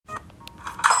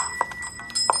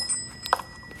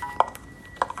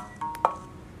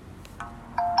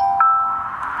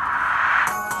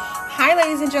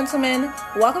ladies and gentlemen.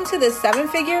 Welcome to the Seven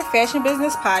Figure Fashion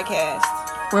Business Podcast,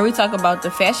 where we talk about the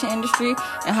fashion industry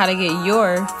and how to get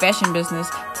your fashion business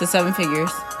to seven figures.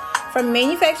 From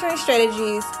manufacturing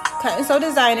strategies, cut and sew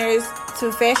designers,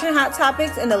 to fashion hot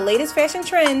topics and the latest fashion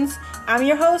trends, I'm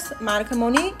your host, Monica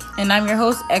Monique. And I'm your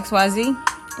host, XYZ.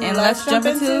 And let's jump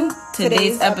into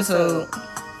today's episode.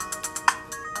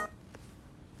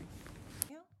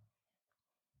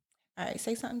 All right,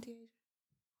 say something to you.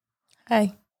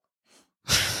 Hi.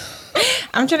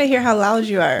 I'm trying to hear how loud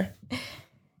you are.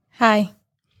 Hi.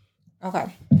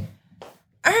 Okay. All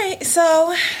right,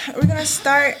 so we're going to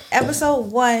start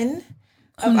episode 1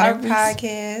 of our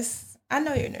podcast. I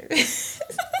know you're nervous.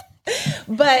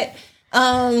 But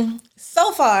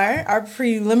so far, our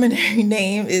preliminary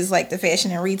name is like the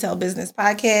Fashion and Retail Business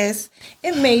Podcast.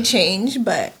 It may change,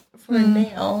 but for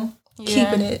now,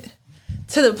 keeping it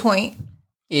to the point.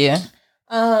 Yeah.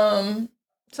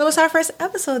 So it's our first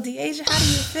episode, Deasia. How do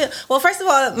you feel? Well, first of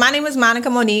all, my name is Monica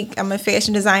Monique. I'm a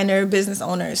fashion designer, business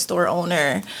owner, store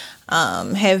owner.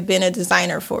 Have been a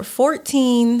designer for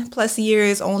 14 plus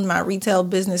years, owned my retail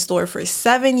business store for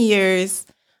 7 years,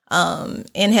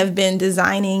 and have been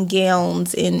designing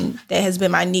gowns, and that has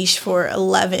been my niche for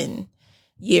 11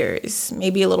 years,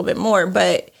 maybe a little bit more.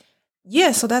 But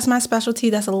yeah, so that's my specialty.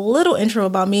 That's a little intro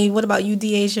about me. What about you,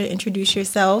 Deasia? Introduce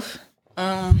yourself.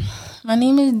 My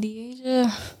name is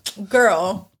Deasia.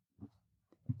 Girl,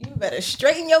 you better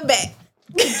straighten your back.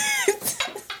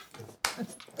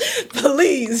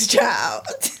 Please, child.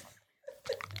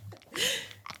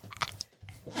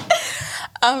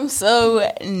 I'm so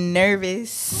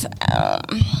nervous. I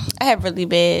have really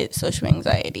bad social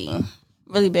anxiety.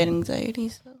 Really bad anxiety.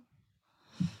 So.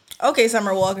 Okay,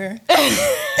 Summer Walker.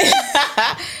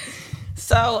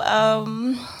 So,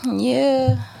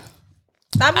 yeah.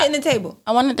 Stop hitting the table.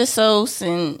 I wanted to sew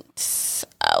since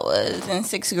I was in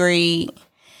 6th grade,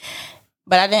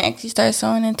 but I didn't actually start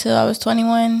sewing until I was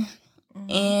 21.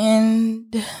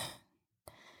 And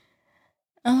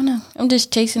I don't know. I'm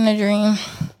just chasing a dream.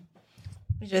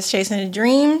 You're just chasing a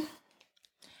dream?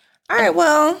 All right,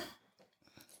 well,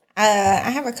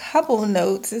 I have a couple of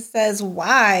notes. It says,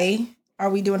 why are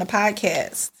we doing a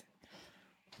podcast?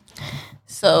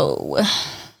 So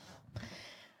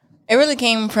it really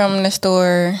came from the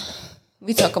store.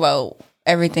 We talk about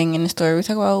everything in the store. We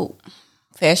talk about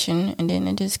fashion, and then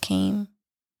it just came.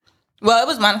 Well, it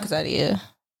was Monica's idea,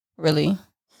 really.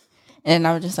 And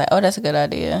I was just like, oh, that's a good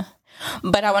idea.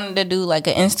 But I wanted to do like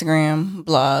an Instagram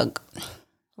blog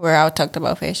where I talked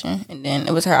about fashion. And then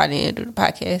it was her idea to do the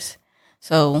podcast.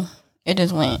 So it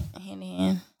just went hand in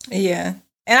hand. Yeah.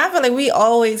 And I feel like we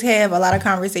always have a lot of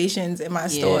conversations in my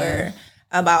store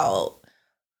about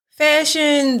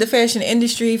fashion, the fashion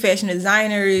industry, fashion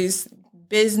designers,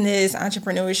 business,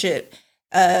 entrepreneurship.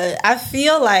 I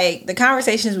feel like the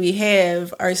conversations we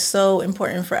have are so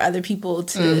important for other people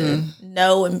to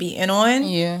know and be in on.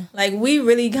 Yeah. Like, we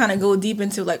really kind of go deep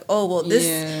into like, oh, well, this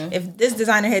if this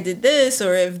designer had did this,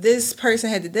 or if this person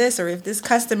had did this, or if this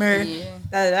customer,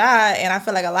 And I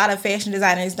feel like a lot of fashion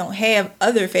designers don't have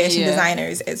other fashion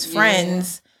designers as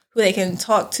friends who they can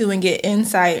talk to and get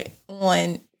insight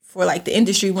on for like the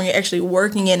industry when you're actually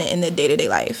working in it in the day-to-day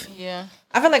life. Yeah.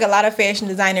 I feel like a lot of fashion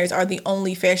designers are the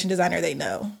only fashion designer they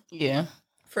know. Yeah.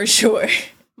 For sure.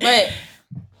 But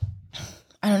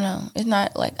I don't know. It's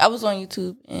not like I was on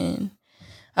YouTube and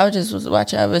I was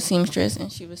watching a seamstress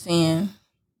and she was saying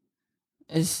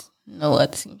there's no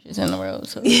other seamstress in the world.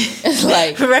 So it's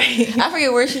like right. I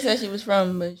forget where she said she was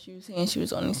from, but she was saying she was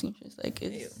the only seamstress. Like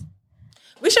it's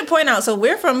We should point out, so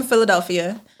we're from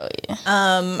Philadelphia. Oh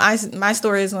yeah. My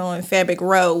store is on Fabric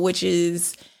Row, which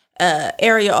is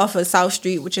area off of South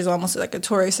Street, which is almost like a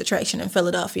tourist attraction in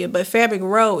Philadelphia. But Fabric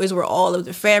Row is where all of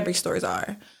the fabric stores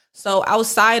are. So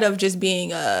outside of just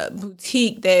being a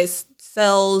boutique that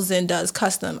sells and does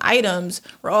custom items,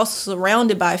 we're also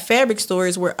surrounded by fabric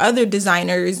stores where other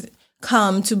designers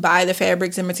come to buy the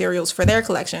fabrics and materials for their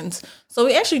collections. So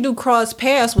we actually do cross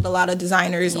paths with a lot of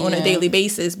designers on a daily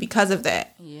basis because of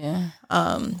that. Yeah.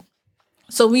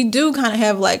 So we do kind of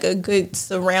have like a good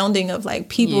surrounding of like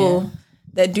people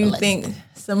that do think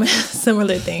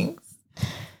similar things.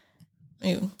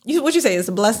 What you say? It's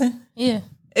a blessing? Yeah.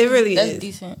 It really is. That's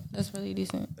decent. That's really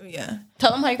decent. Yeah.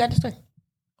 Tell them how you got the store.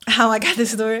 How I got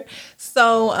this store?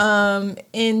 So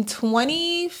in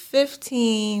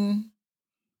 2015,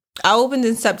 I opened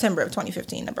in September of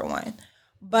 2015, number one.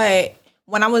 But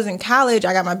when I was in college,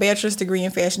 I got my bachelor's degree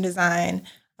in fashion design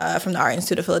from the Art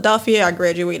Institute of Philadelphia. I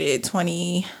graduated in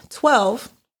 2012.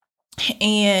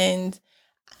 And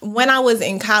when I was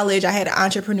in college, I had an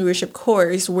entrepreneurship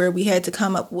course where we had to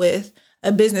come up with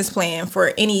a business plan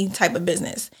for any type of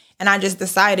business. And I just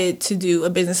decided to do a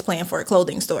business plan for a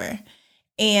clothing store.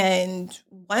 And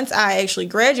once I actually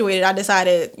graduated, I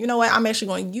decided, you know what, I'm actually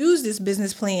going to use this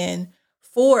business plan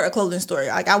for a clothing store.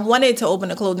 Like, I wanted to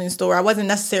open a clothing store. I wasn't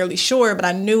necessarily sure, but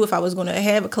I knew if I was going to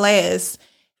have a class,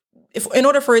 in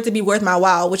order for it to be worth my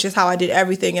while, which is how I did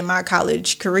everything in my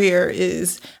college career,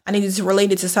 is I needed to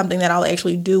relate it to something that I'll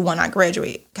actually do when I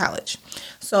graduate college.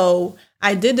 So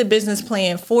I did the business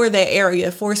plan for that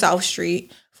area, for South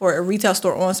Street, for a retail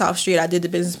store on South Street. I did the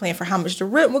business plan for how much the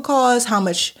rent would cost, how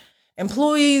much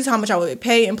employees, how much I would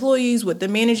pay employees, what the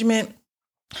management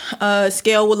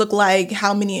scale would look like,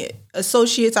 how many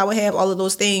associates I would have, all of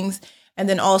those things. And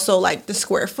then also like the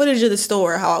square footage of the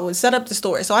store, how I would set up the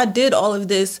store. So I did all of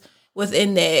this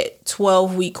within that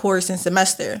 12-week course and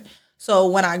semester. So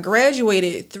when I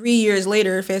graduated 3 years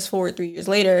later, fast forward 3 years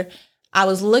later, I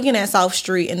was looking at South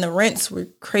Street and the rents were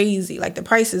crazy. Like, the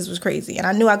prices was crazy. And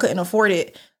I knew I couldn't afford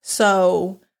it.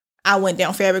 So I went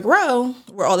down Fabric Row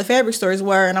where all the fabric stores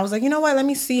were. And I was like, you know what? Let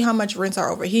me see how much rents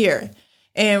are over here.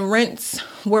 And rents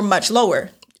were much lower,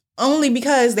 only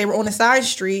because they were on a side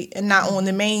street and not on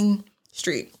the main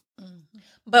street. Mm-hmm.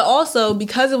 But also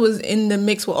because it was in the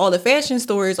mix with all the fashion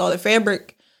stores, all the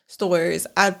fabric stores,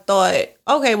 I thought,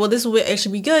 okay, well, this would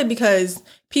actually be good because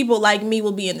people like me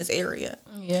will be in this area.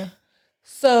 Yeah.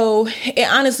 So it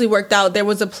honestly worked out. There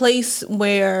was a place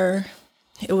where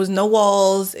it was no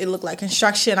walls. It looked like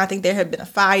construction. I think there had been a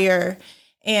fire.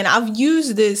 And I've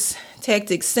used this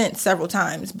tactic since several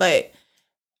times, but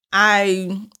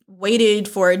I waited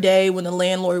for a day when the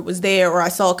landlord was there, or I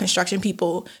saw construction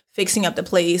people fixing up the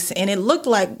place, and it looked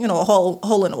like, you know, a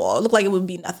hole in the wall. It looked like it would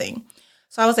be nothing.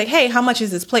 So I was like, hey, how much is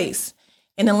this place?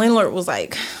 And the landlord was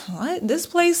like, what? This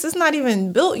place is not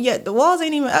even built yet. The walls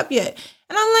ain't even up yet.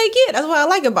 And I'm like, yeah, that's what I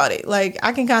like about it. Like,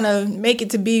 I can kind of make it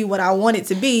to be what I want it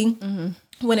to be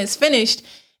when it's finished.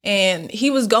 And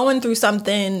he was going through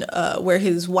something where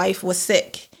his wife was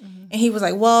sick. And he was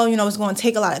like, well, you know, it's going to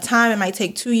take a lot of time. It might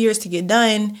take 2 years to get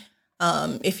done.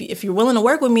 If you're willing to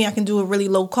work with me, I can do a really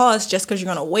low cost just because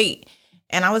you're going to wait.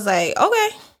 And I was like, okay,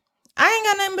 I ain't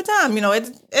got nothing but time. You know, at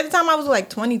the time I was like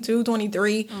 22,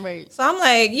 23. Right. So I'm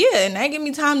like, yeah, and that give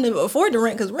me time to afford the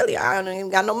rent because really I don't even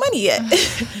got no money yet.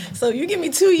 So you give me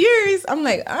 2 years. I'm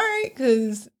like, all right,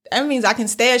 because that means I can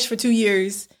stash for 2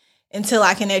 years until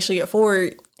I can actually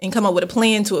afford and come up with a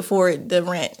plan to afford the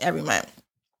rent every month.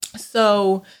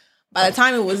 So by the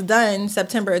time it was done,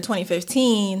 September of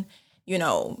 2015, you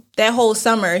know, that whole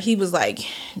summer, he was like,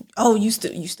 oh, you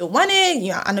still want it?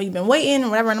 You know, I know you've been waiting or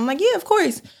whatever. And I'm like, yeah, of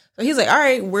course. So he's like, all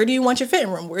right, where do you want your fitting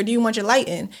room? Where do you want your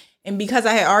lighting? And because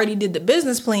I had already did the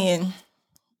business plan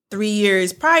 3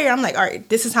 years prior, I'm like, all right,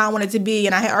 this is how I want it to be.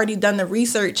 And I had already done the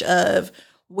research of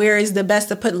where is the best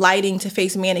to put lighting to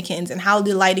face mannequins and how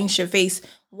the lighting should face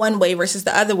one way versus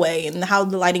the other way, and how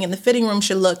the lighting in the fitting room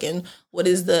should look, and what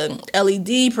is the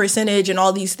LED percentage and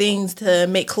all these things to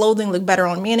make clothing look better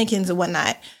on mannequins and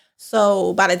whatnot.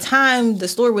 So by the time the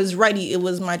store was ready, it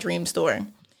was my dream store.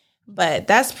 But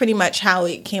that's pretty much how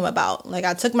it came about. Like,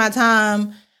 I took my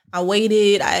time, I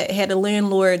waited, I had a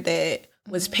landlord that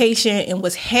was patient and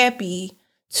was happy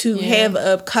to have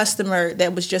a customer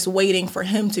that was just waiting for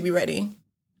him to be ready.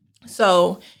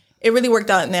 So it really worked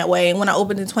out in that way. And when I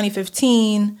opened in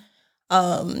 2015,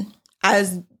 I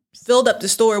filled up the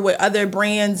store with other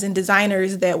brands and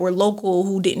designers that were local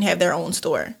who didn't have their own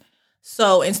store.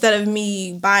 So instead of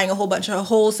me buying a whole bunch of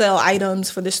wholesale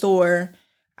items for the store,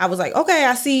 I was like, okay,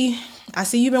 I see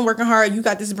you've been working hard. You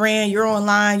got this brand. You're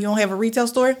online. You don't have a retail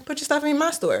store. Put your stuff in my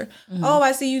store. Mm-hmm. Oh,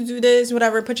 I see you do this,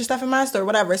 whatever. Put your stuff in my store,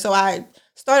 whatever. So I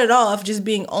started off just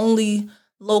being only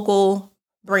local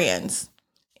brands.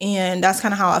 And that's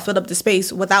kind of how I filled up the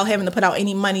space without having to put out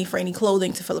any money for any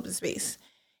clothing to fill up the space.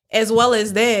 As well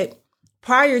as that,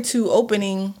 prior to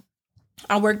opening,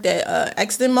 I worked at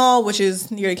Exton Mall, which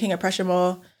is near the King of Prussia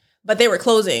Mall, but they were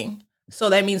closing. So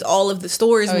that means all of the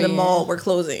stores in the mall were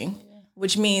closing,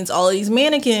 which means all of these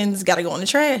mannequins got to go in the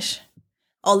trash.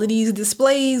 All of these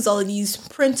displays, all of these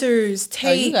printers, tape.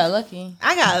 Oh, you got lucky.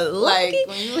 I got lucky. Like,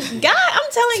 when you God,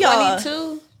 I'm telling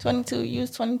y'all. 22, you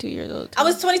was 22 years old. Too. I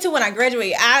was 22 when I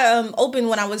graduated. I opened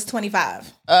when I was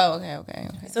 25. Oh, okay.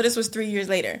 So this was 3 years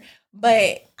later.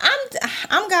 But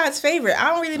I'm God's favorite.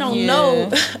 I don't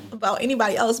know about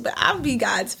anybody else, but I'll be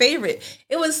God's favorite.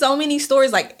 It was so many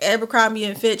stores like Abercrombie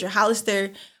and Fitch or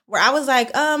Hollister where I was like,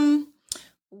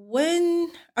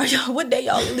 what day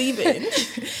y'all leaving?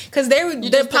 Because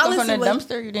the policy took them from the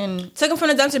dumpster. You didn't took them from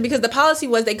the dumpster because the policy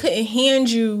was they couldn't hand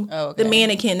you the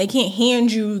mannequin. They can't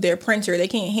hand you their printer. They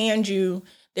can't hand you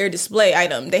their display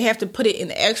item. They have to put it in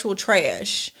the actual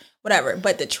trash whatever.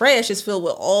 But the trash is filled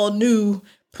with all new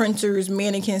printers,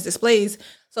 mannequins, displays.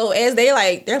 So as they're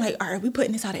like, all right, we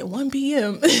putting this out at 1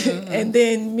 p.m. And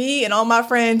then me and all my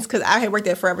friends, because I had worked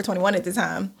at Forever 21 at the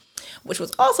time, which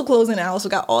was also closing. I also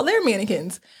got all their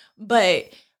mannequins.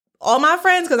 But all my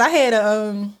friends, because I had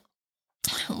I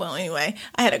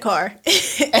had a car.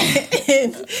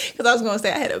 Because I was going to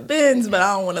say I had a Benz, but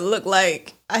I don't want to look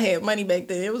like I had money back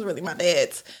then. It was really my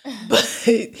dad's. But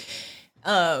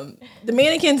the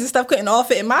mannequins and stuff couldn't all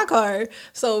fit in my car.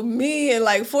 So me and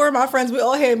like 4 of my friends, we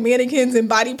all had mannequins and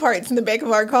body parts in the back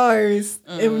of our cars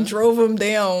and drove them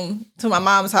down to my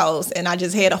mom's house. And I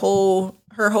just had her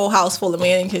whole house full of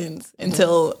mannequins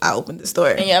until I opened the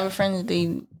store. And you have a friend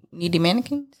that needed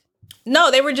mannequins?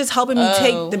 No, they were just helping me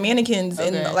take the mannequins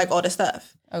and like all the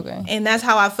stuff. Okay. And that's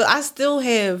how I feel. I still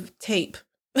have tape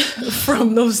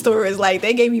from those stores. Like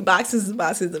they gave me boxes and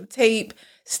boxes of tape,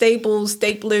 staples,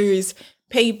 staplers,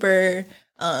 paper,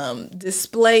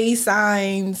 display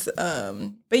signs.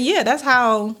 But yeah, that's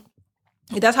how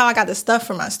I got the stuff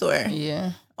from my store.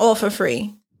 Yeah. All for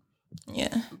free.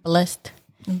 Yeah. Blessed.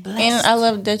 And I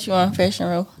love that you're on Fashion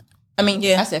Row. I mean,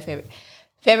 I said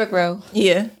Fabric Row.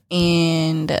 Yeah.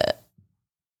 And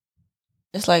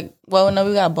it's like, well, no,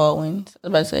 we got Baldwin's. I was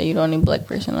about to say, you're the only black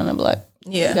person on the block.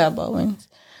 Yeah. We got Baldwin's.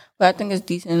 But I think it's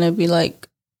decent to be like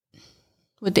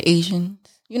with the Asians,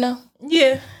 you know?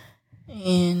 Yeah.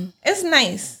 And it's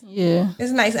nice. Yeah.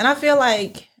 It's nice. And I feel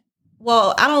like,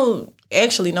 well, I don't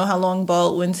actually know how long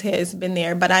Baldwin's has been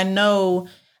there, but I know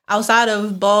outside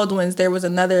of Baldwin's, there was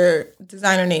another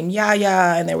designer named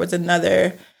Yaya, and there was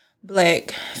another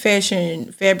black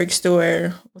fashion fabric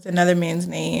store with another man's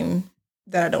name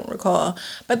that I don't recall.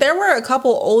 But there were a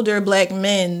couple older black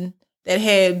men that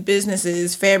had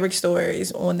businesses, fabric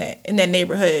stores in that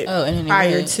neighborhood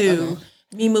prior to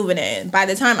me moving in. By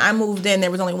the time I moved in,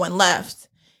 there was only one left.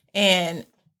 And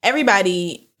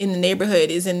everybody in the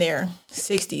neighborhood is in their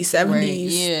 60s, 70s. Right.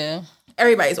 Yeah.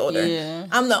 Everybody's older. Yeah.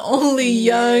 I'm the only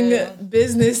young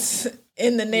business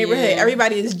in the neighborhood. Yeah.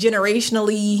 Everybody is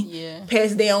generationally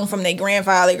passed down from their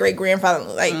grandfather, great grandfather.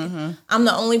 Like I'm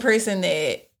the only person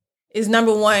that is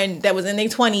number one that was in their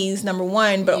 20s, number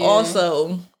one, but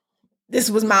also this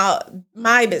was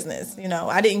my business. You know,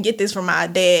 I didn't get this from my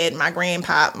dad, my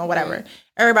grandpa, my whatever. Right.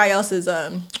 Everybody else is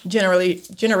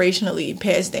generationally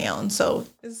passed down. So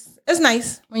it's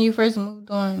nice. When you first moved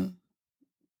on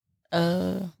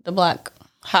the block,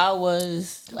 how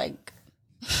was the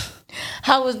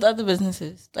other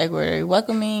businesses? Like, were they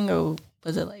welcoming, or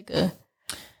was it like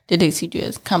did they see you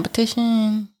as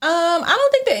competition? I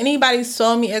don't think that anybody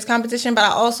saw me as competition, but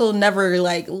I also never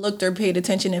like looked or paid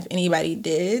attention if anybody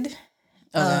did.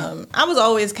 Okay. I was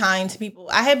always kind to people.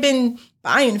 I had been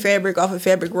buying fabric off of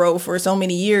Fabric Row for so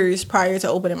many years prior to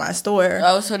opening my store.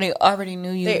 Oh, so they already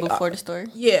knew you before the store?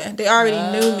 Yeah, they already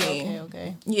knew me.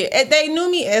 Okay. Yeah, they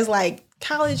knew me as like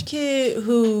college kid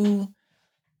who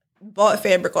bought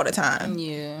fabric all the time.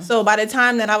 Yeah. So by the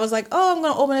time that I was like, oh, I'm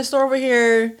going to open a store over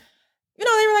here, you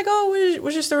know, they were like, oh,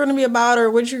 what's your store going to be about, or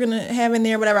what you're going to have in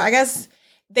there, whatever. I guess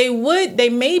they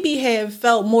maybe have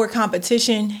felt more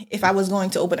competition if I was going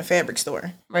to open a fabric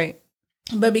store. Right.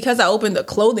 But because I opened a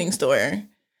clothing store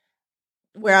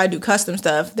where I do custom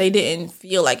stuff, they didn't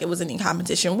feel like it was any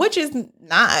competition, which is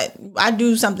not. I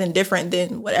do something different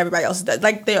than what everybody else does.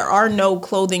 Like, there are no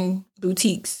clothing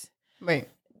boutiques. Right.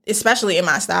 Especially in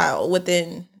my style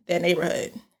within that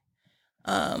neighborhood.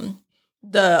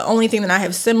 The only thing that I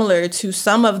have similar to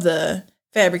some of the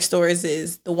fabric stores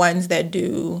is the ones that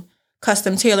do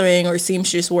custom tailoring or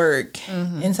seamstress work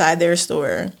inside their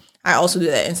store. I also do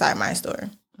that inside my store.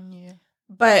 Yeah.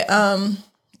 But I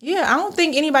don't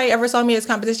think anybody ever saw me as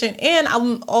competition. And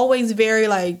I'm always very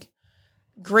like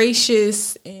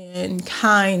gracious and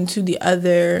kind to the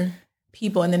other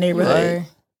people in the neighborhood.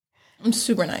 I'm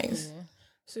super nice. Yeah.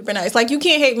 Super nice. Like, you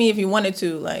can't hate me if you wanted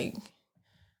to. Like,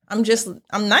 I'm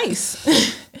nice.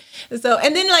 So,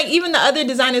 and then like even the other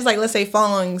designers, like let's say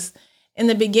Fongs, in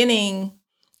the beginning,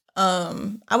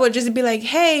 I would just be like,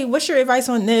 hey, what's your advice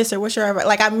on this? Or what's your advice?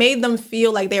 Like, I made them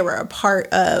feel like they were a part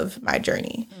of my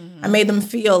journey. I made them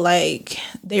feel like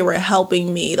they were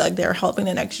helping me, like they were helping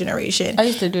the next generation. I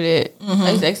used to do that. I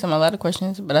used to ask them a lot of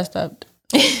questions, but I stopped.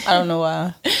 I don't know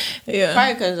why. Yeah.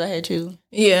 Probably because I had you.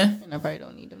 Yeah. And I probably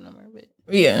don't need them no more.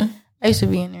 But yeah. I used to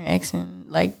be in there asking,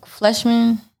 like,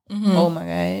 Fleshman. Oh, my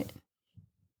God.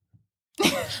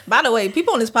 By the way,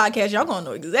 people on this podcast, y'all gonna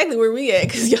know exactly where we at,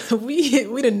 because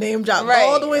we done name drop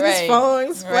all the way this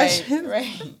phones. Right.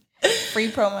 Free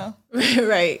promo.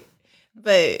 Right.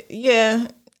 But yeah,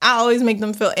 I always make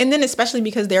them feel, and then especially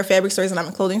because they're fabric stores and I'm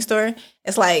a clothing store,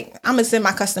 it's like I'm gonna send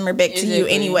my customer back to you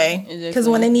anyway. Because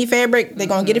when they need fabric, they're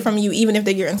gonna get it from you, even if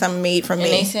they're getting something made from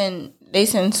me. And they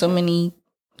send so many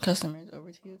customers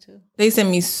over to you too. They send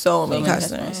me so many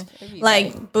customers.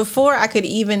 Like before I could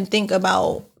even think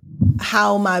about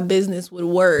how my business would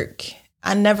work,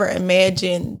 I never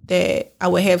imagined that I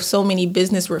would have so many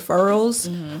business referrals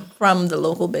from the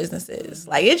local businesses.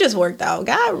 Like it just worked out.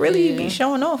 God really be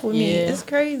showing off with me. It's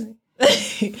crazy.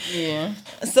 Yeah.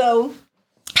 So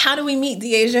how do we meet,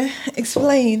 Deasia?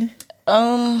 Explain.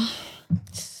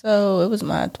 So it was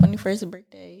my 21st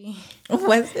birthday.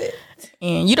 Was it?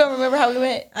 And you don't remember how we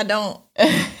met? I don't.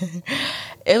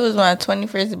 It was my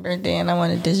 21st birthday and I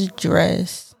wanted this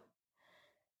dress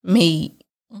made.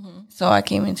 So I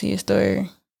came into your store.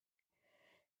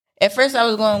 At first, I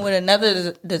was going with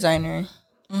another designer,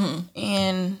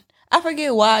 and I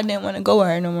forget why I didn't want to go with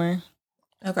her no more.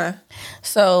 Okay.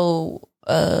 So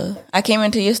I came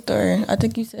into your store. I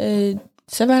think you said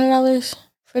 $700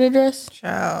 for the dress.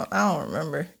 Child, I don't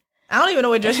remember. I don't even know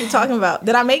what dress you're talking about.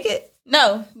 Did I make it?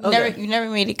 No, you never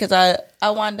made it because I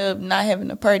wound up not having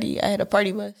a party. I had a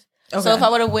party bus. Okay. So if I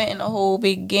would have went in a whole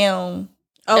big gown.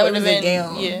 That would have been,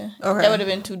 gown. Yeah. Okay. That would have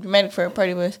been too dramatic for a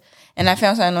party bus. And I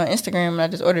found something on Instagram and I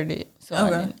just ordered it. So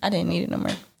I didn't need it no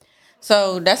more.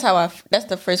 So that's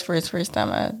the first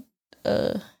time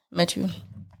I met you.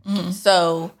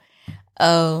 So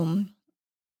for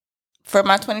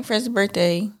my 21st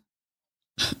birthday,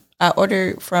 I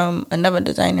ordered from another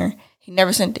designer. He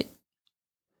never sent it.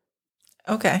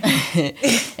 Okay.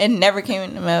 It never came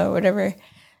in the mail or whatever.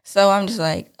 So I'm just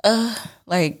like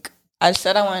I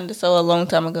said I wanted to sew a long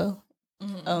time ago.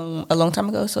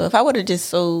 So if I would have just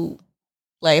sewed,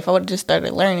 like if I would have just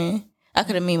started learning, I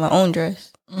could have made my own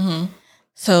dress.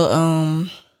 So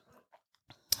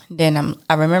then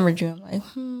I remembered you.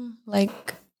 I'm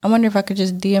like I wonder if I could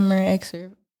just DM her and ask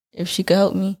her if she could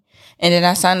help me. And then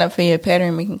I signed up for your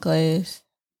pattern making class.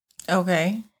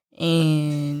 Okay.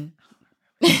 And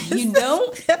you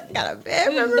don't? Got a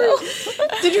bad memory.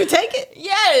 Did you take it?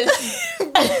 Yes.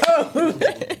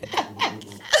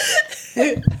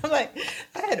 I'm like,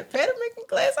 I had a pattern making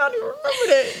class. I don't even remember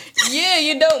that. Yeah,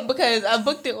 you don't because I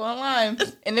booked it online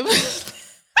and it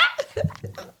was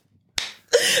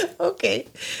okay.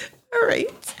 All right.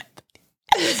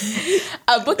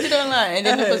 I booked it online and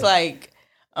then it was like,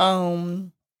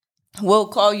 we'll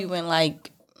call you in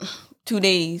like 2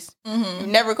 days. You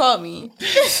never called me.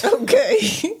 Okay.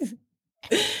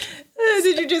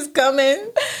 Did you just come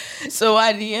in? So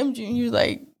I DM'd you and you was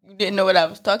like, you didn't know what I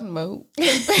was talking about.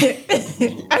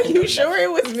 Are you sure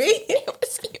it was me? It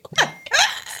was you.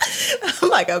 I'm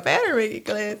like, a pattern making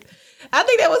class. I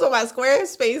think that was on my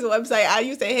Squarespace website. I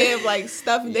used to have like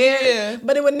stuff there,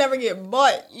 but it would never get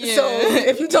bought. Yeah. So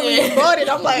if you told me you bought it,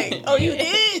 I'm like, oh, you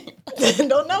did?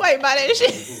 Don't nobody buy that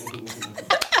shit.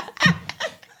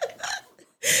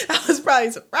 I was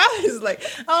probably surprised. Like,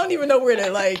 I don't even know where to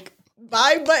like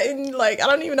buy button. Like, I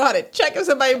don't even know how to check if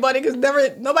somebody bought it because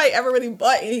nobody ever really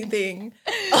bought anything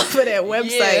off of that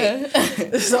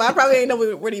website. Yeah. So I probably ain't know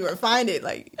where to even find it.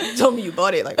 Like, you told me you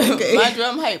bought it. Like, okay. My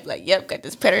drum hype. Like, yep, got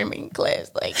this pattern making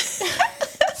class. Like,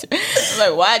 I'm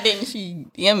like, why didn't she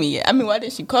DM me yet? I mean, why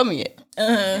didn't she call me yet?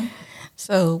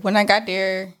 So when I got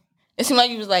there, it seemed like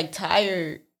you was like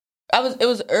tired. It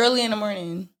was early in the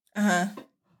morning.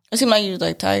 It seemed like you was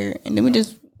like tired, and then we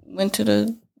just went to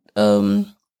the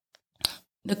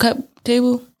cup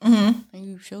table, and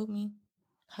you showed me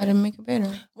how to make a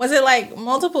pattern. Was it like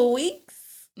multiple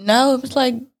weeks? No, it was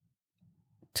like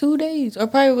 2 days, or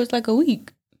probably it was like a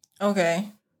week. Okay.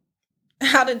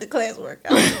 How did the class work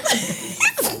out?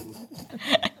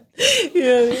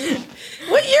 Yeah.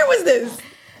 What year was this?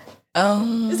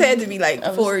 This had to be like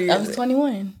 4 years. I was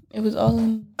 21. It was all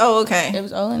in. Oh, okay. It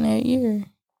was all in that year.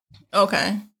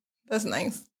 Okay, that's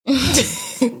nice.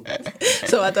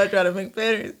 So I taught you how to make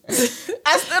patterns.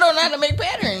 I still don't know how to make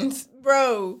patterns,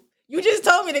 bro. You just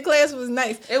told me the class was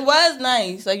nice. It was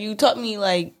nice. Like you taught me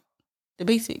like the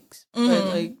basics, but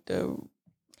like the.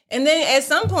 And then at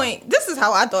some point, this is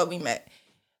how I thought we met.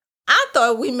 I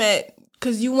thought we met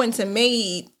because you went to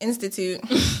Made Institute.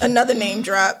 Another name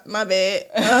drop. My bad.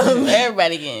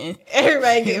 Everybody getting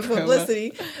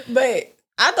publicity. But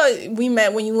I thought we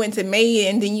met when you went to Made,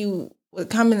 and then you would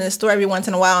come in the store every once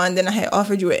in a while, and then I had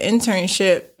offered you an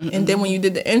internship. And then when you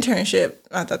did the internship,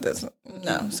 I thought that's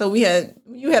no. So you had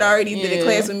already did a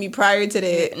class with me prior to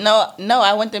that. No,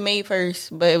 I went to Made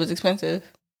first, but it was expensive.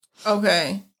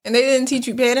 Okay. And they didn't teach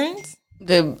you patterns?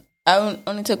 I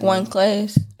only took one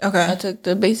class. Okay. I took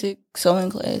the basic sewing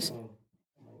class.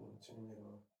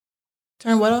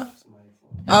 Turn what off?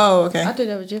 Oh, okay. I thought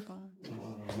that was your phone.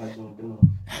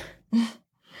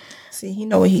 See, he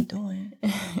know what he doing.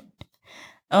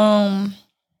 What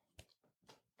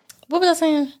was I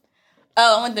saying?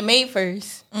 Oh, I went to Maid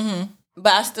first. Mm-hmm.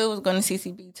 But I still was going to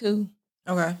CCB too.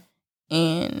 Okay.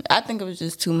 And I think it was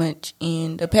just too much.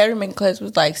 And the pattern making class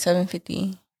was like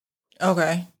 $750.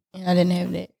 Okay. And I didn't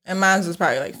have that. And mine was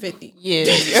probably like $50. Yeah.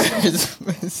 It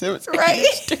was right?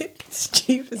 It's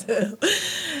cheap as hell.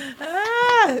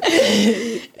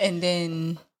 And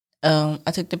then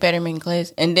I took the pattern making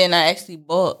class. And then I actually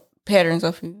bought patterns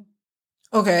off you.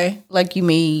 Okay. Like you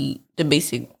made the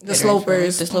basic. The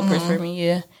slopers. The slopers for me,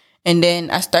 yeah. And then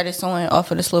I started sewing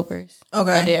off of the slopers.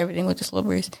 Okay. I did everything with the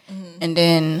slopers. Mm-hmm. And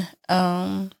then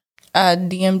I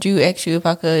DM'd you, asked you if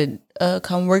I could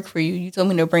come work for you. You told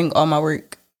me to bring all my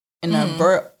work. And I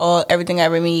brought everything I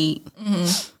ever made.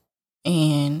 Mm-hmm.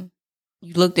 And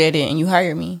you looked at it and you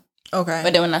hired me. Okay.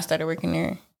 But then when I started working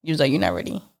there, you was like, you're not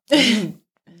ready.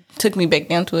 Took me back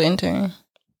down to an intern.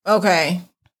 Okay.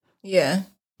 Yeah.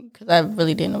 Because I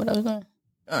really didn't know what I was doing.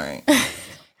 All right.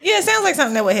 Yeah, it sounds like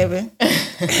something that would happen.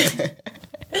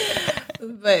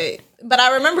 But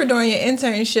I remember during your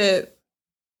internship,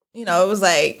 you know, it was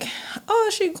like,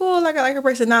 oh, she cool. Like, I like her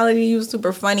personality. You was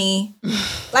super funny.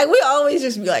 Like, we always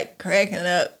just be like cracking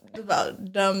up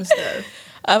about dumb stuff.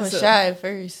 I was shy at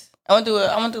first. I went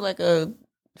through like a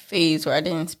phase where I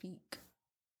didn't speak.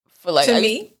 For like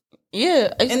me?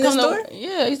 Yeah. I used in to the store?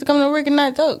 I used to come to work and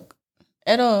not talk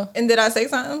at all. And did I say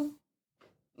something?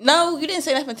 No, you didn't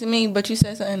say nothing to me, but you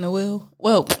said something to Will.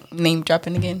 Well, name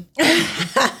dropping again.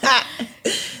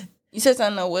 You said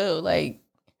something to Will, like,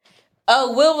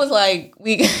 oh, Will was like,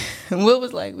 we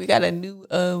got a new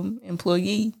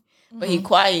employee, but he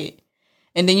quiet.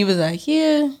 And then you was like,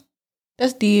 yeah,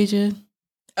 that's Deidre.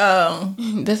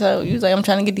 That's how you was like, I'm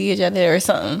trying to get Deidre out there or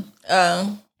something.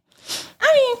 I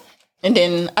mean, and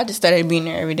then I just started being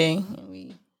there every day,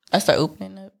 and I started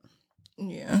opening up.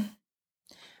 Yeah.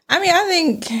 I mean, I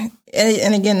think,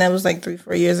 and again, that was like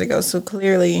 3-4 years ago. So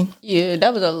clearly, yeah, I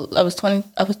was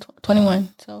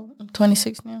 21, so I'm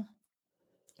 26 now.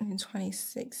 I'm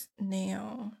 26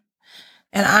 now,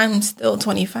 and I'm still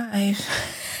 25.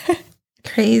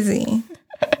 Crazy.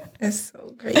 It's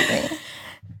so crazy.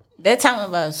 That time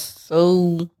went by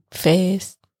so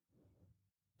fast.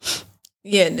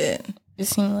 Yeah, it did. It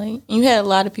seemed like you had a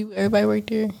lot of people. Everybody worked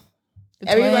there.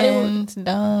 Everybody twins,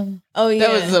 Dom. Oh yeah,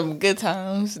 that was some good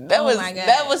times. That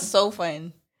was so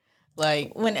fun.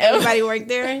 Like when everybody worked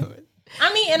there.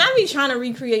 I mean, and I be trying to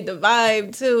recreate the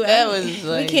vibe too.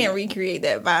 We can't recreate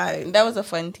that vibe. That was a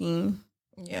fun team.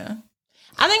 Yeah,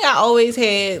 I think I've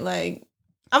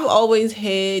always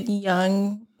had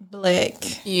young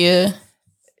Black. Yeah,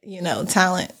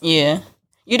 talent. Yeah,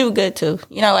 you do good too.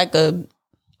 You're not like a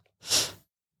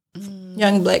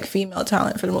young Black female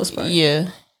talent for the most part.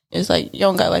 Yeah. It's like you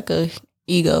don't got like a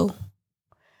ego.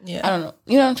 Yeah, I don't know.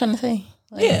 You know what I'm trying to say?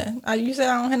 Like, yeah, you said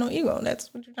I don't have no ego. That's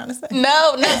what you're trying to say.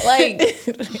 No, not like.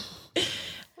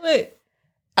 What?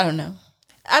 I don't know.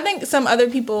 I think some other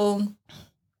people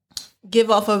give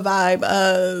off a vibe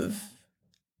of,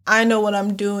 I know what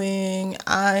I'm doing.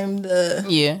 I'm the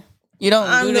You don't.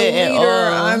 I'm do the that leader.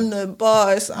 at all. I'm the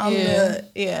boss. I'm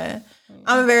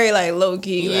I'm very like low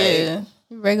key. Yeah,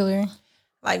 like, regular.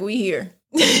 Like we here.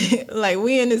 Like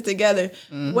we in this together.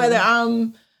 Mm-hmm. Whether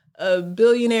I'm a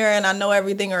billionaire and I know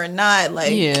everything or not,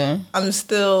 like I'm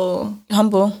still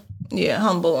humble. Yeah,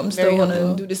 humble. I'm still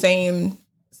gonna do the same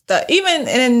stuff. Even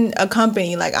in a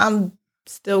company, like I'm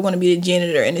still gonna be the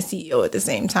janitor and the CEO at the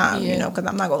same time, because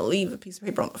I'm not gonna leave a piece of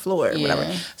paper on the floor or whatever.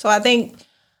 So I think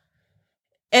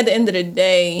at the end of the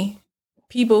day,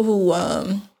 people who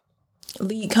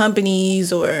lead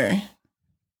companies or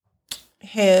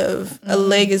have a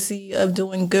legacy of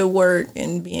doing good work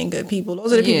and being good people,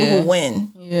 those are the people who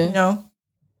win. And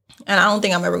I don't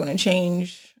think I'm ever going to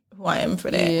change who I am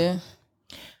for that.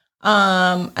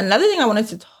 Another thing I wanted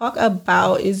to talk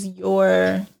about is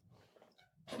your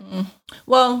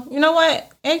well, you know what,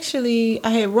 actually I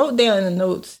had wrote down in the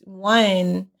notes,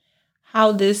 one,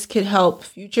 how this could help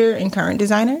future and current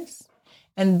designers,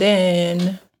 and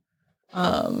then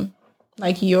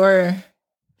like your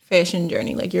fashion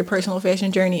journey, like your personal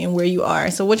fashion journey and where you are.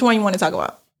 So which one you want to talk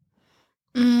about?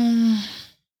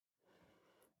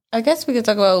 I guess we could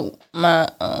talk about my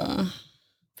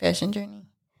fashion journey,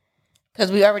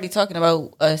 because we already talking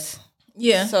about us.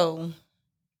 Yeah. So,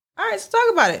 all right, so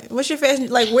talk about it. What's your fashion,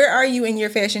 like where are you in your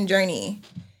fashion journey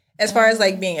as far as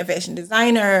like being a fashion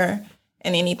designer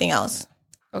and anything else?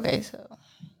 Okay, so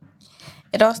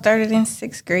it all started in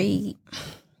 6th grade.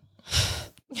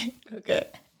 Okay.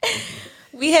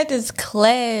 We had this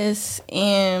class,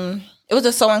 and it was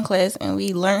a sewing class, and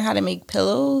we learned how to make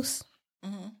pillows.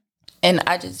 Mm-hmm. And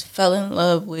I just fell in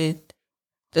love with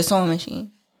the sewing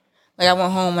machine. Like, I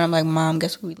went home and I'm like, Mom,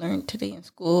 guess what we learned today in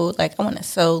school? Like, I want to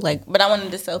sew, like, but I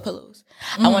wanted to sell pillows.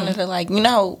 I wanted to, like, you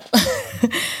know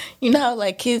how,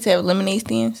 like, kids have lemonade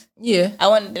stands? Yeah. I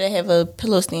wanted to have a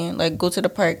pillow stand, like, go to the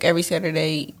park every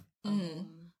Saturday.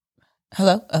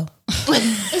 Hello? Oh.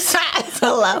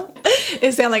 Hello?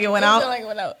 It sounded like it went out.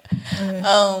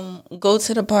 Go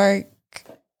to the park,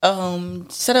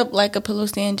 set up, like, a pillow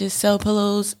stand, just sell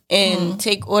pillows, and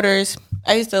take orders.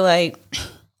 I used to, like,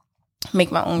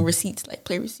 make my own receipts, like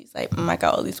play receipts, like I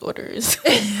got all these orders.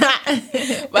 But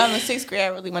I'm in 6th grade, I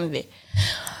really wanted it.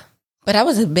 But I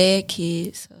was a bad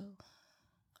kid, so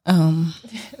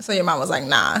So your mom was like,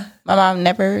 nah. my mom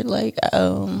never like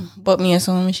bought me a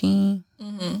sewing machine.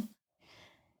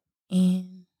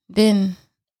 And then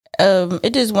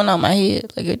it just went out my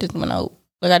head. Like, it just went out.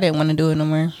 Like, I didn't want to do it no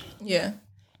more. Yeah.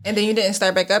 And then you didn't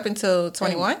start back up until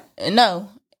 21? No.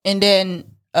 And then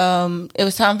it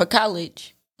was time for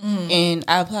college. And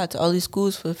I applied to all these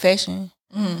schools for fashion.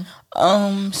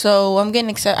 So I'm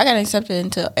getting accepted. I got accepted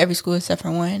into every school except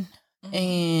for one.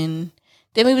 And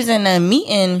then we was in a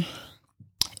meeting.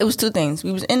 It was 2 things.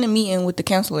 We was in the meeting with the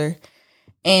counselor,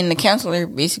 and the counselor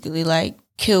basically like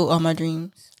killed all my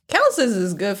dreams. Counselors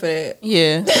is good for that.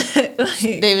 Yeah.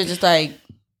 They were just like,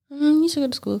 you should go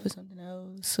to school for something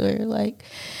else, or like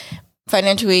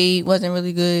financial aid wasn't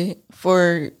really good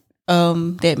for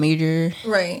that major.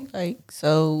 Right. Like,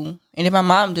 so, and then my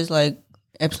mom just like,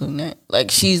 absolutely not. Like,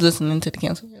 she's listening to the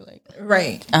counselor. Like,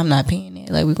 right. I'm not paying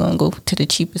it. Like, we're going to go to the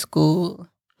cheapest school.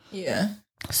 Yeah.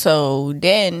 So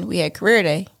then we had career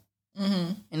day.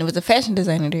 And it was a fashion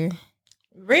designer there.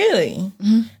 Really?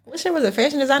 Wish there was a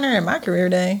fashion designer in my career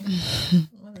day.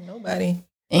 Wasn't nobody.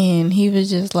 And he was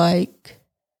just like,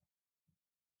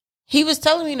 he was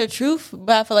telling me the truth,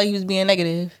 but I felt like he was being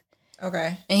negative.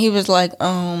 Okay. And he was like,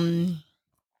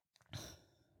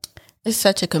 it's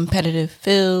such a competitive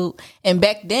field. And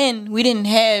back then, we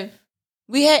had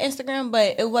Instagram,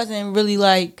 but it wasn't really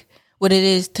like what it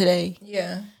is today.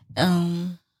 Yeah.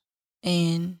 And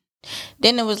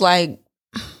then it was like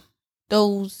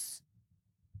those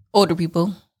older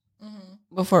people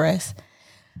before us.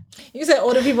 You said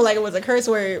older people like it was a curse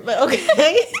word, but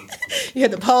okay. You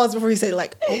had to pause before you said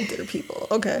like older people.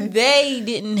 Okay. They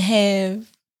didn't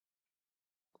have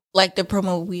like the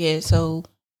promo we had, so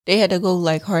they had to go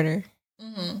like harder.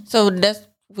 So that's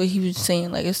what he was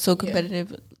saying. Like, it's so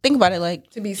competitive. Yeah. Think about it, like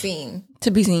to be seen.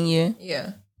 Yeah.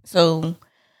 Yeah. So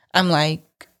I'm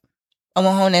like, I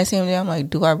went home that same day. I'm like,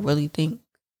 do I really think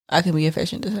I can be a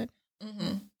fashion designer?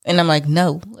 And I'm like,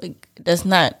 no, like that's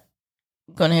not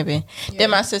gonna happen. Yeah.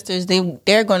 Then my sisters,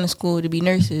 they're going to school to be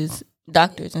nurses,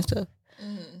 doctors, and stuff.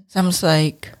 So I'm just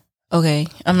like, okay,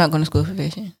 I'm not going to school for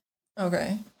fashion.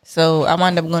 Okay. So I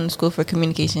wound up going to school for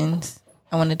communications.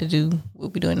 I wanted to do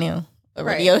what we're doing now, a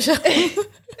radio show.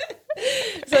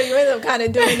 So you ended up kind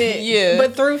of doing it, yeah,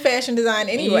 but through fashion design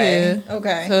anyway. Yeah.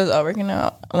 Okay. So it was all working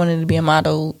out. I wanted to be a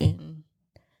model and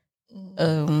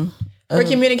for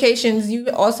communications. You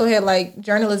also had like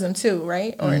journalism too,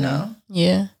 right? Or no?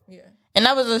 Yeah. Yeah. And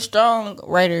I was a strong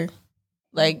writer.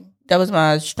 Like, that was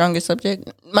my strongest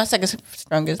subject, my second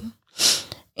strongest.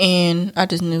 And I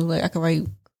just knew like I could write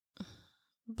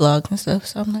blogs and stuff.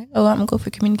 So I'm like, oh, I'm gonna go for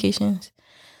communications.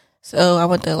 So I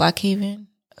went to Lock Haven.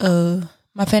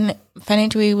 My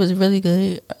financial aid was really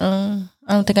good. I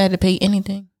don't think I had to pay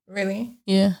anything. Really?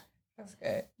 Yeah. That's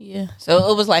good. Yeah. So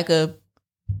it was like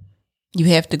you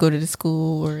have to go to the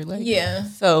school or like. Yeah.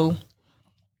 So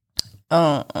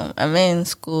I'm in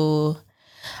school.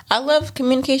 I love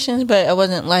communications, but I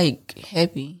wasn't like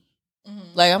happy.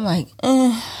 Like, I'm like,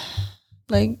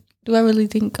 like, do I really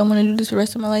think I'm gonna do this the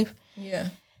rest of my life? Yeah.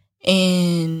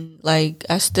 And like,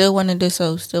 I still wanted to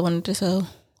sew.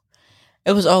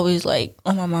 It was always like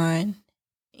on my mind.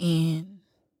 And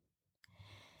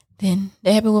then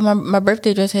that happened when my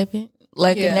birthday just happened.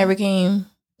 Like, it never came.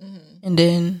 And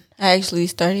then I actually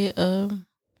started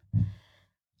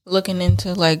looking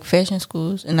into like fashion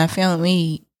schools, and I found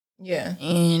me. Yeah.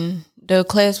 And the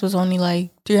class was only like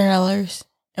 $300,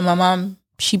 and my mom,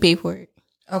 she paid for it.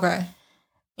 Okay.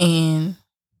 And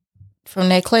from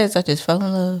that class, I just fell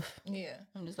in love. Yeah.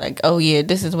 I'm just like, oh yeah,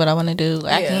 this is what I want to do.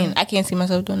 Like, I can't see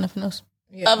myself doing nothing else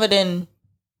other than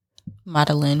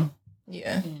modeling.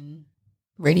 Yeah. And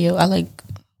radio. I think,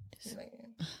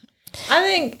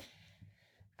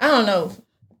 I don't know.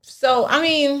 So, I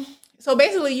mean, so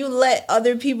basically you let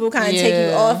other people kind of take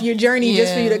you off your journey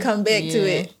just for you to come back to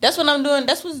it. That's what I'm doing.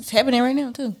 That's what's happening right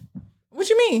now, too. What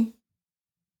you mean?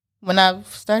 When I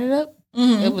started up,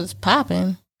 it was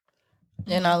popping.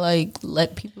 Then I like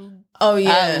let people. Oh,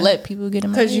 yeah. I let people get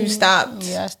in my because you stopped.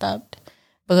 Yeah, I stopped.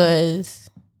 because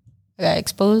I got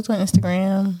exposed on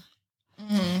Instagram.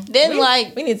 Then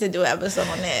we need to do an episode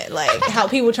on that, like how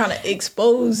people trying to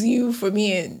expose you for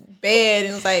being bad,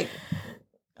 and it's like,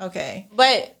 okay,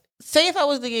 but say if I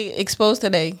was to get exposed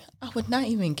today, I would not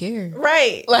even care,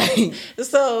 right? Like,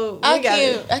 so I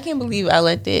can't believe I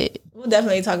let that. We'll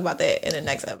definitely talk about that in the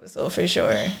next episode for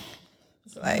sure.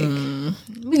 It's like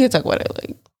we can talk about it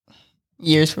like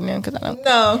years from now because I don't.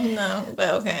 No,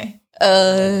 but okay.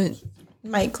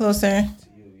 Mic closer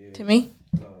to me.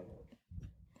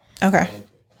 Okay.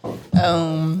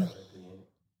 All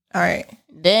right.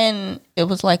 Then it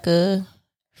was like a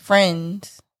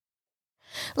friends.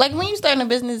 Like when you start a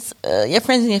business, your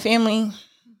friends and your family.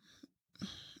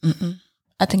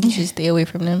 I think you should stay away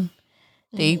from them.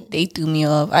 They threw me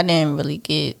off. I didn't really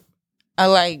get.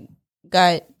 I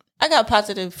got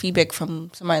positive feedback from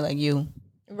somebody like you,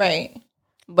 right?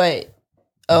 But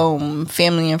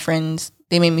family and friends,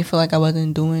 they made me feel like I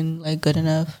wasn't doing like good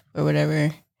enough or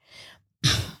whatever.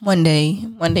 One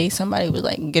day, somebody was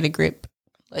like, "Get a grip."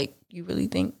 Like, you really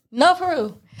think? No, for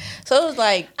real. So it was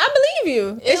like, I believe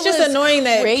you. It's just annoying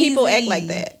that people act like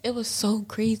that. It was so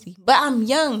crazy. But I'm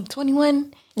young,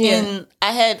 21, and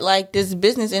I had like this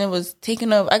business, and it was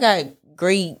taking up. I got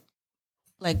great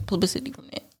like publicity from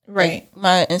it. Right. Like,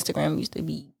 my Instagram used to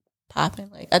be popping.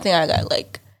 Like, I think I got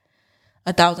like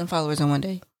 1,000 followers in one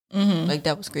day. Like,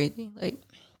 that was crazy. Like,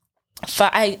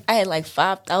 I had like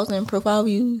 5,000 profile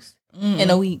views in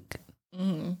a week.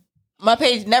 My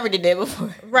page never did that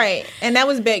before. Right. And that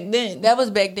was back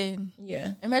then.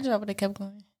 Yeah. Imagine I would have kept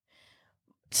going.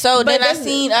 So then I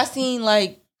seen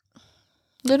like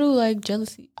little like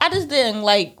jealousy. I just didn't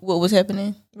like what was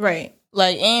happening. Right.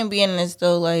 Like, and being as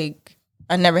though like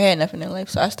I never had nothing in life.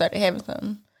 So I started having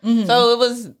something. So it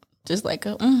was just like,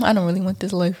 I don't really want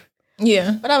this life.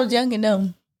 Yeah. But I was young and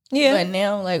dumb. Yeah. But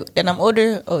now, like, that I'm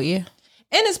older, oh yeah.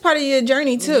 And it's part of your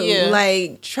journey too. Yeah.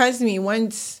 Like, trust me,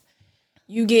 once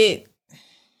you get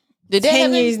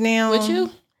 10 years now. With you?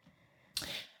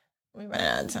 We ran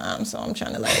out of time, so I'm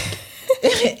trying to like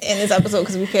end this episode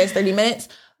because we passed 30 minutes.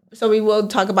 So we will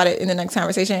talk about it in the next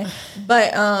conversation.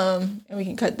 But and we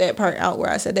can cut that part out where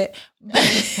I said that.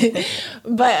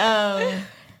 But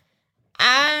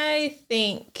I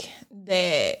think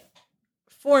that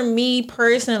for me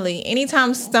personally,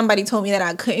 anytime somebody told me that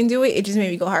I couldn't do it, it just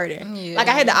made me go harder. Yeah. Like,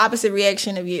 I had the opposite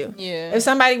reaction of you. Yeah. If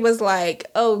somebody was like,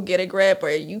 "Oh, get a grip," or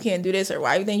 "You can't do this," or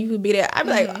 "Why you think you could be that?" I'd be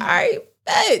like, "All right,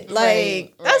 bet."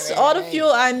 Like, that's all the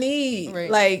fuel I need. Right.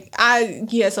 Like,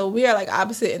 so we are like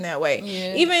opposite in that way.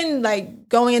 Yeah. Even like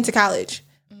going into college.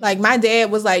 Like, my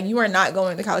dad was like, "You are not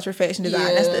going to college for fashion design."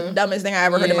 Yeah. That's the dumbest thing I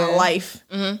ever heard in my life.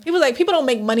 He was like, "People don't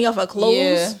make money off of clothes."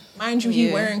 Yeah. Mind you,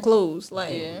 he wearing clothes.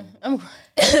 Like,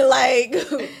 like,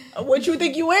 what you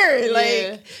think you wearing?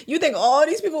 Like, you think all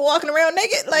these people walking around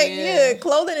naked? Like,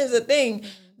 clothing is a thing.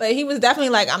 But he was definitely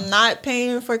like, "I'm not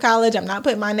paying for college. I'm not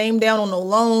putting my name down on no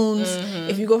loans.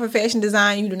 If you go for fashion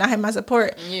design, you do not have my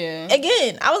support." Yeah.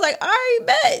 Again, I was like, "All right,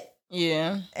 bet."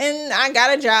 Yeah. And I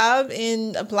got a job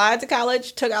and applied to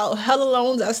college, took out hella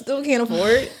loans I still can't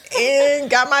afford, and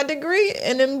got my degree,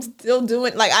 and I'm still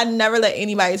doing, like, I never let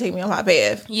anybody take me off my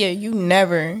path. Yeah, you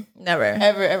never.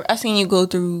 Ever. I seen you go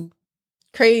through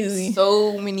crazy.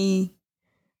 So many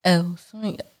L's.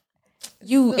 And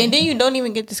then you don't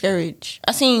even get discouraged.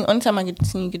 Only time I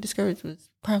seen you get discouraged was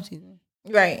prom season.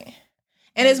 Right.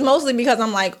 And it's mostly because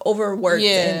I'm like overworked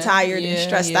and tired and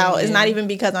stressed out. It's not even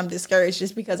because I'm discouraged,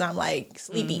 just because I'm like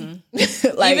sleepy.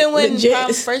 Like, even when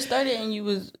prom first started and you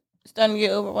was starting to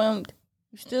get overwhelmed,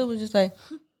 you still was just like,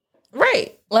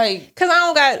 right. Like, because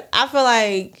I feel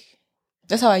like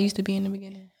that's how I used to be in the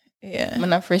beginning. Yeah.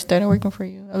 When I first started working for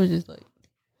you, I was just like,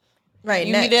 right.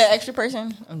 You need that extra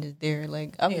person? I'm just there.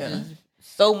 Like, I'm just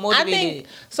so motivated.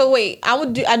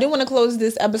 I do want to close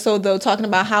this episode though talking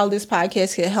about how this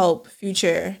podcast can help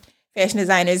future fashion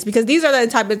designers, because these are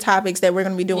the type of topics that we're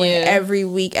going to be doing every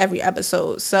week, every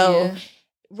episode. So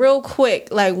real quick,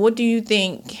 like, what do you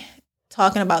think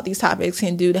talking about these topics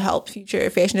can do to help future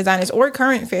fashion designers or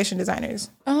current fashion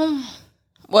designers?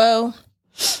 Well,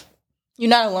 you're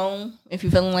not alone if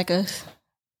you're feeling like us.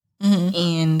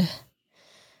 And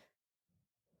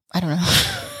I don't know.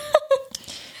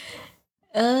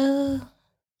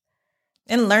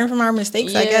 And learn from our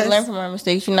mistakes, I guess. Learn from our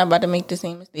mistakes. You're not about to make the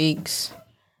same mistakes.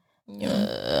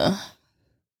 I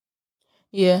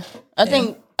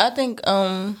think,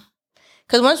 because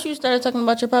once you started talking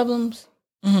about your problems,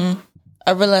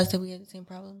 I realized that we had the same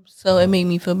problems. So it made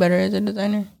me feel better as a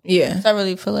designer. Yeah. So I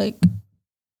really feel like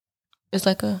it's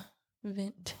like a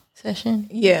vent session.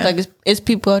 Yeah. Like, it's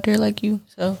people out there like you.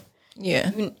 So,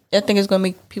 yeah. I think it's going to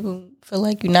make people feel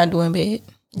like you're not doing bad.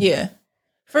 Yeah.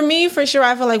 For me, for sure,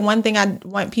 I feel like one thing I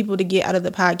want people to get out of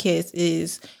the podcast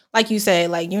is, like you said,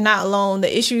 like, you're not alone.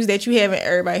 The issues that you have and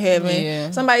everybody having.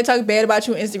 Yeah. Somebody talk bad about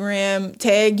you on Instagram,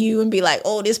 tag you, and be like,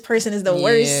 "Oh, this person is the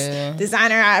worst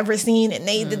designer I ever seen," and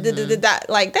they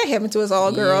like that happened to us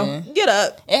all, girl. Yeah. Get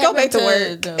up, go back to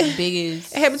work. The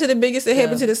biggest. It happened to the biggest. It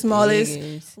happened to the smallest.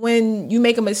 Biggest. When you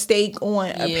make a mistake on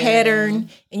a pattern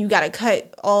and you got to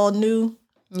cut all new.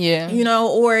 Yeah, you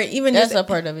know, or even that's just a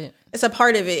part of it. It's a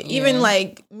part of it. Even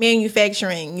like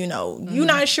manufacturing, you know, you're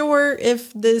not sure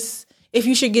if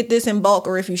you should get this in bulk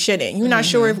or if you shouldn't. You're not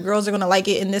sure if girls are going to like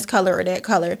it in this color or that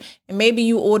color. And maybe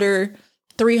you order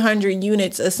 300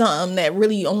 units of something that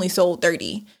really only sold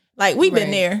 30. Like, we've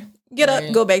been there. Get up,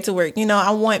 go back to work. You know,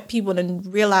 I want people to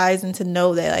realize and to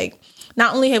know that, like,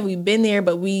 not only have we been there,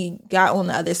 but we got on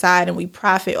the other side and we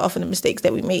profit off of the mistakes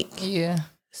that we make. Yeah.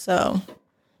 So,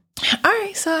 all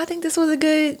right. So I think this was a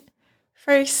good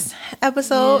first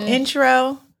episode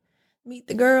intro. Meet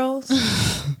the girls.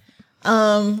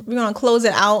 We're gonna close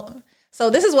it out.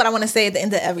 So this is what I want to say at the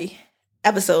end of every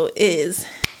episode is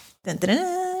dun, dun,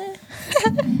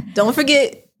 dun. Don't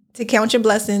forget to count your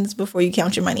blessings before you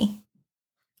count your money.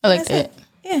 I like that.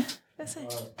 Yeah, that's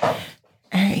it.